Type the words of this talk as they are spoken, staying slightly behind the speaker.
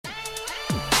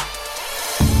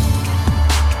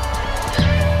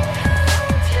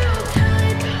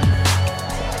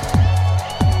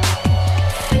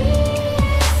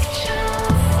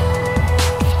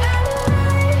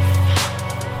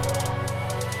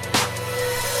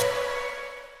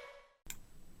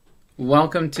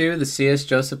Welcome to the C.S.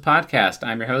 Joseph Podcast.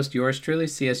 I'm your host, yours truly,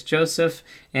 C.S. Joseph,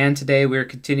 and today we're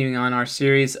continuing on our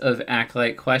series of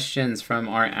Acolyte questions from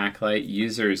our Acolyte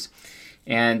users.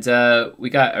 And we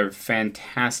got a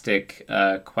fantastic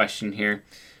question here.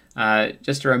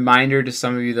 Just a reminder to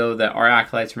some of you, though, that our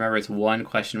Acolytes, remember, it's one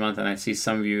question a month, and I see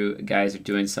some of you guys are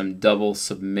doing some double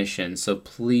submission, so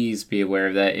please be aware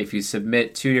of that. If you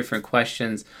submit two different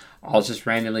questions, I'll just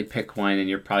randomly pick one, and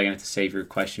you're probably going to have to save your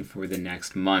question for the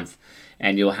next month,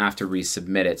 and you'll have to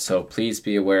resubmit it. So please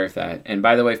be aware of that. And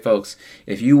by the way, folks,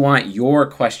 if you want your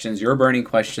questions, your burning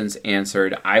questions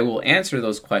answered, I will answer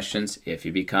those questions if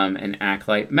you become an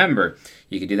Acolyte member.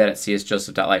 You can do that at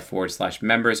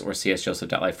csjoseph.life/members or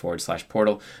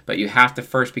csjoseph.life/portal. But you have to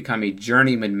first become a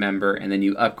Journeyman member, and then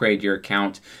you upgrade your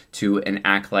account to an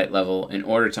Acolyte level in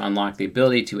order to unlock the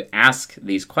ability to ask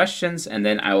these questions, and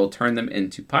then I will turn them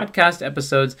into podcast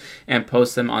episodes and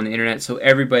post them on the internet so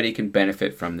everybody can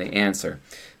benefit from the answer.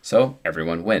 So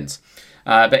everyone wins.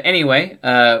 But anyway,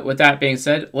 with that being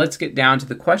said, let's get down to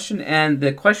the question. And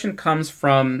the question comes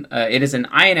from, it is an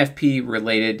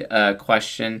INFP-related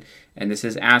question, and this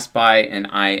is asked by an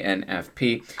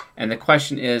INFP. And the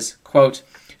question is, quote,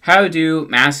 what do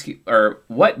masculine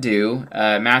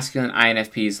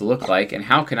INFPs look like, and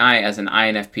how can I, as an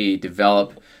INFP,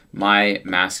 develop my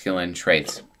masculine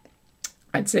traits?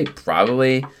 I'd say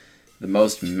probably the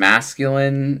most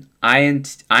masculine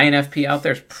INFP out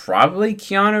there is probably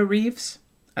Keanu Reeves.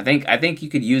 I think you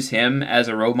could use him as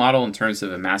a role model in terms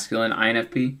of a masculine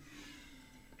INFP.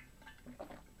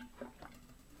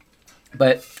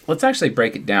 But let's actually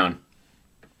break it down.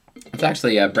 Let's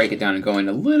actually break it down and go in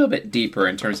a little bit deeper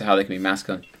in terms of how they can be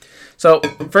masculine. So,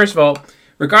 first of all,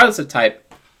 regardless of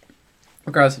type,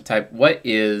 what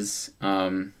is...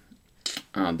 oh,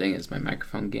 dang, is my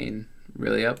microphone gain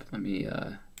really up? Let me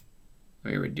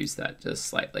reduce that just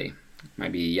slightly.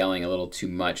 Might be yelling a little too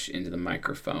much into the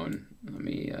microphone.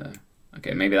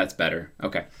 Okay, maybe that's better.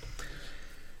 Okay.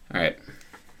 All right.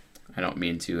 I don't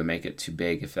mean to make it too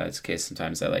big. If that's the case,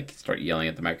 sometimes I start yelling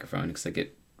at the microphone because I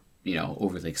get,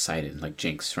 overly excited, like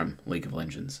Jinx from League of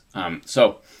Legends.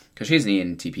 Because she's an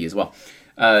ENTP as well.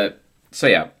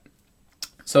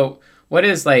 So what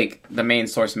is the main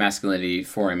source of masculinity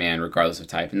for a man, regardless of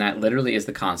type? And that literally is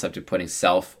the concept of putting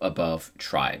self above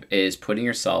tribe. It is putting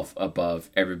yourself above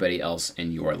everybody else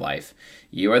in your life.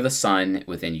 You are the sun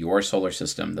within your solar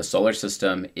system. The solar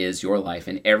system is your life,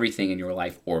 and everything in your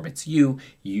life orbits you.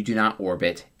 You do not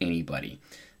orbit anybody.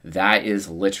 That is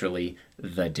literally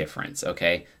the difference,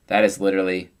 okay? That is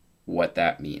literally what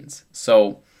that means.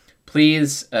 So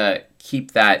please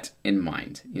keep that in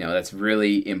mind. That's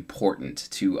really important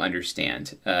to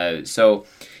understand. So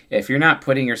if you're not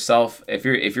putting yourself, if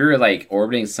you're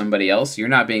orbiting somebody else, you're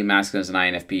not being masculine as an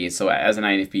INFP. So as an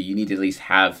INFP, you need to at least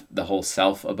have the whole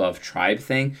self above tribe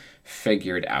thing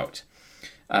figured out.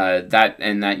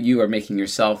 That you are making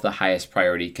yourself the highest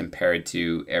priority compared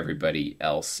to everybody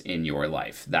else in your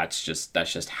life. That's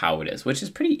just how it is, which is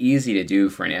pretty easy to do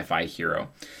for an FI hero.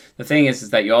 The thing is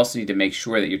that you also need to make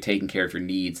sure that you're taking care of your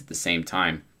needs at the same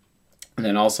time. And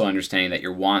then also understanding that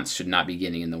your wants should not be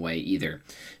getting in the way either.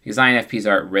 Because INFPs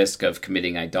are at risk of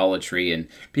committing idolatry and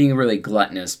being really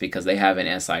gluttonous because they have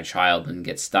an SI child and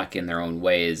get stuck in their own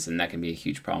ways, and that can be a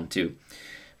huge problem too.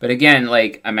 But again,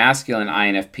 a masculine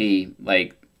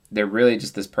INFP, they're really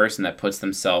just this person that puts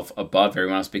themselves above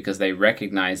everyone else because they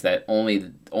recognize that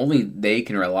only they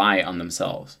can rely on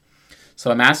themselves. So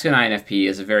a masculine INFP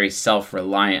is a very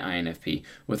self-reliant INFP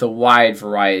with a wide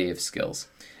variety of skills.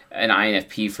 An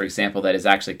INFP, for example, that is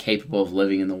actually capable of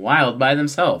living in the wild by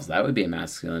themselves. That would be a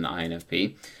masculine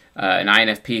INFP. An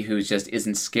INFP who just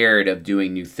isn't scared of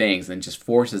doing new things and just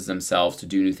forces themselves to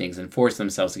do new things and force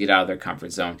themselves to get out of their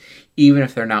comfort zone, even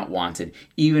if they're not wanted,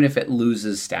 even if it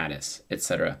loses status,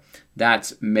 etc.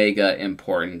 That's mega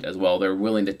important as well. They're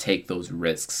willing to take those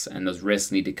risks, and those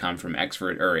risks need to come from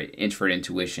introvert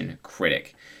intuition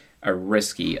critic, a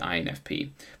risky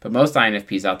INFP. But most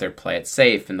INFPs out there play it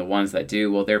safe, and the ones that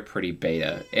do, well, they're pretty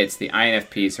beta. It's the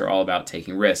INFPs who are all about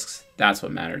taking risks. That's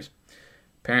what matters.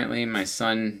 Apparently, my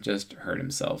son just hurt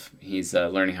himself. He's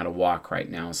learning how to walk right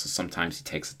now, so sometimes he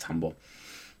takes a tumble.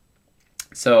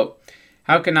 So,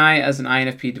 how can I, as an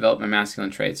INFP, develop my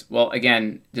masculine traits? Well,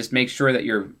 again, just make sure that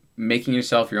you're making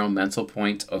yourself your own mental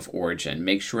point of origin.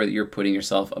 Make sure that you're putting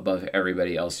yourself above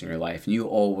everybody else in your life, and you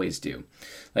always do.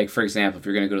 For example, if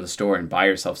you're going to go to the store and buy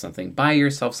yourself something.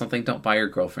 Don't buy your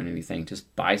girlfriend anything.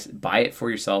 Just buy it for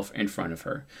yourself in front of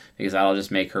her, because that'll just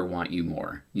make her want you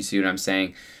more. You see what I'm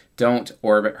saying? Don't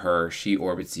orbit her, she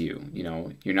orbits you.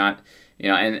 You're not,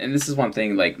 and this is one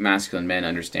thing masculine men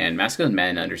understand. Masculine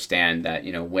men understand that,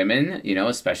 women,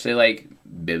 especially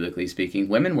biblically speaking.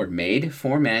 Women were made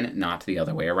for men, not the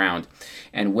other way around.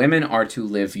 And women are to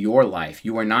live your life.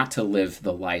 You are not to live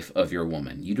the life of your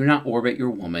woman. You do not orbit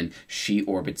your woman, she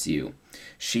orbits you.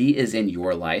 She is in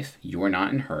your life, you are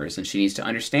not in hers, and she needs to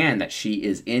understand that she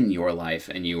is in your life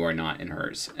and you are not in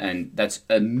hers. And that's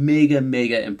a mega,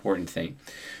 mega important thing,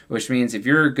 which means if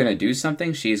you're going to do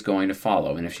something, she's going to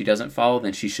follow. And if she doesn't follow,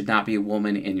 then she should not be a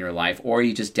woman in your life, or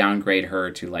you just downgrade her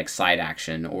to like side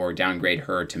action or downgrade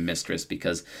her to mistress,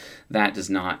 because that does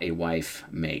not a wife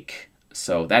make.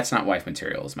 So that's not wife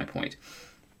material is my point.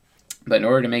 But in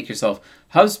order to make yourself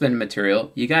husband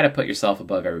material, you got to put yourself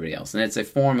above everybody else. And it's a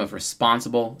form of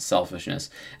responsible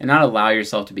selfishness, and not allow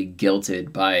yourself to be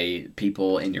guilted by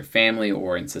people in your family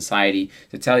or in society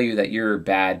to tell you that you're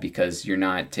bad because you're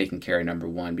not taking care of number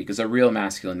one. Because a real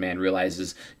masculine man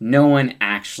realizes no one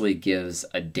actually gives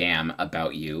a damn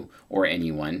about you or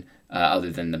anyone other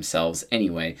than themselves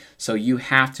anyway. So you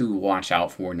have to watch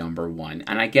out for number one.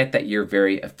 And I get that you're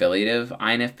very affiliative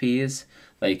INFPs,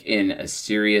 like in a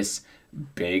serious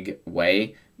big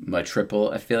way,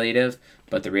 triple affiliative.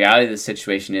 But the reality of the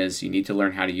situation is you need to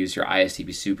learn how to use your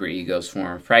ISTP superego's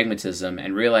form of pragmatism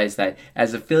and realize that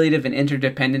as affiliative and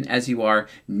interdependent as you are,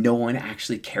 no one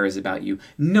actually cares about you.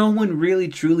 No one really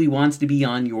truly wants to be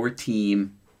on your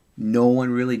team. No one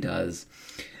really does.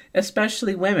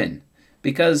 Especially women.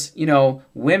 Because,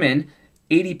 women,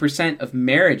 80% of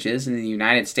marriages in the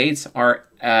United States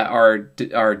are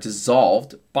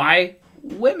dissolved by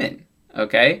women.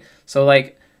 Okay? So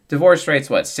divorce rate's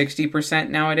 60%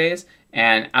 nowadays?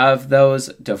 And of those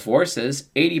divorces,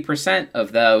 80%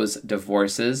 of those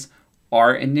divorces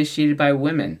are initiated by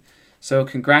women. So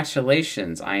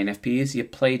congratulations, INFPs, you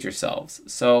played yourselves.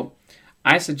 So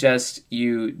I suggest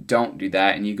you don't do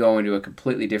that and you go into a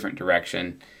completely different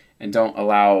direction and don't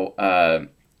allow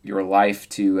your life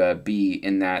to be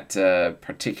in that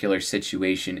particular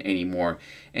situation anymore.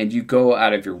 And you go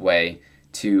out of your way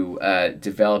to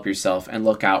develop yourself and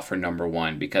look out for number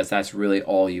one, because that's really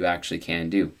all you actually can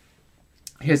do.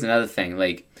 Here's another thing,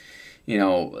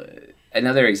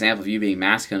 another example of you being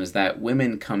masculine is that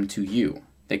women come to you.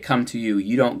 They come to you.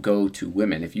 You don't go to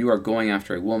women. If you are going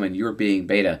after a woman, you're being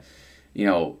beta.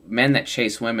 Men that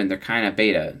chase women, they're kind of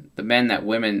beta. The men that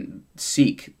women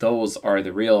seek, those are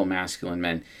the real masculine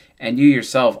men. And you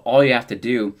yourself, all you have to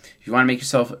do, if you want to make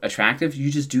yourself attractive, you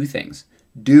just do things.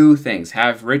 Do things,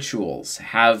 have rituals,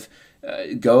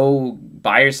 go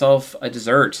buy yourself a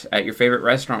dessert at your favorite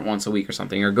restaurant once a week or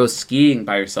something, or go skiing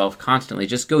by yourself constantly.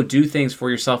 Just go do things for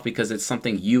yourself because it's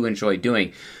something you enjoy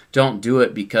doing. Don't do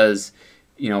it because,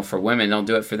 for women, don't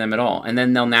do it for them at all. And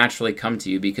then they'll naturally come to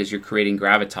you because you're creating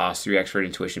gravitas through your extrovert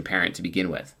intuition parent to begin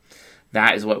with.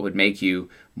 That is what would make you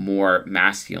more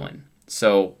masculine.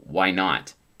 So why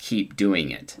not keep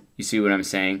doing it? You see what I'm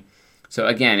saying? So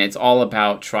again, it's all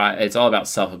about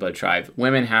self above tribe.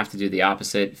 Women have to do the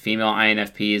opposite. Female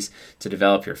INFPs, to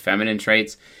develop your feminine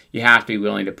traits, you have to be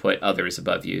willing to put others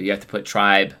above you. You have to put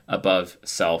tribe above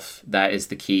self. That is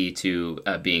the key to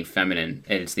being feminine.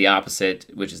 And it's the opposite,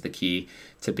 which is the key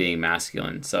to being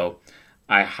masculine. So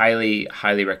I highly,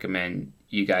 highly recommend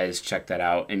you guys check that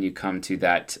out and you come to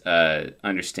that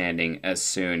understanding as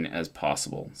soon as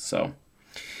possible. So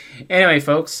anyway,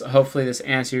 folks, hopefully this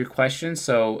answered your question.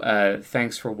 So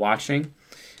thanks for watching.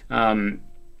 And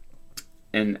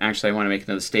actually, I want to make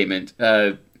another statement.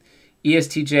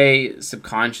 ESTJ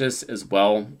subconscious as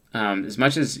well. As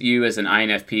much as you as an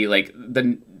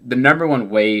INFP, the number one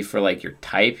way for your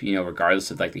type,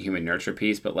 regardless of the human nurture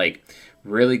piece, but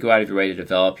really go out of your way to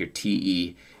develop your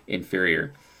TE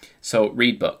inferior. So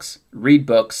read books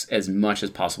as much as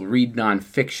possible, read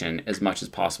nonfiction as much as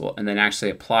possible, and then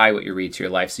actually apply what you read to your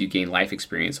life so you gain life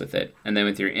experience with it. And then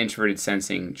with your introverted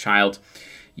sensing child,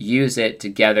 use it to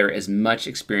gather as much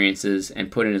experiences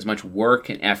and put in as much work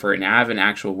and effort and have an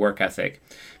actual work ethic.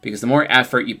 Because the more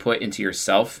effort you put into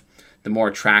yourself, the more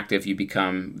attractive you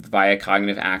become via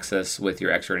cognitive access with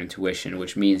your extrovert intuition,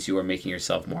 which means you are making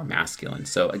yourself more masculine.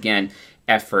 So again,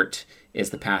 effort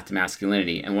is the path to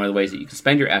masculinity. And one of the ways that you can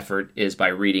spend your effort is by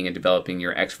reading and developing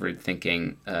your extroverted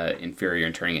thinking inferior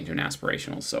and turning it into an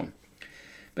aspirational. So,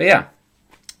 but yeah.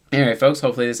 Anyway, folks,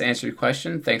 hopefully this answered your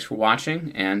question. Thanks for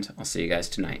watching, and I'll see you guys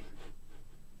tonight.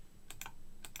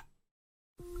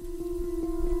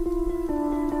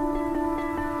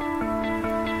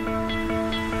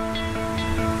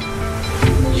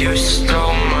 You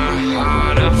stole my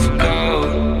heart of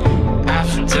gold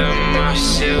after my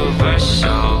silver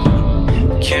soul.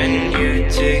 Can you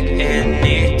dig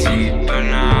any deeper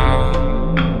now?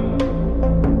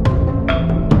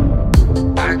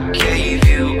 I gave you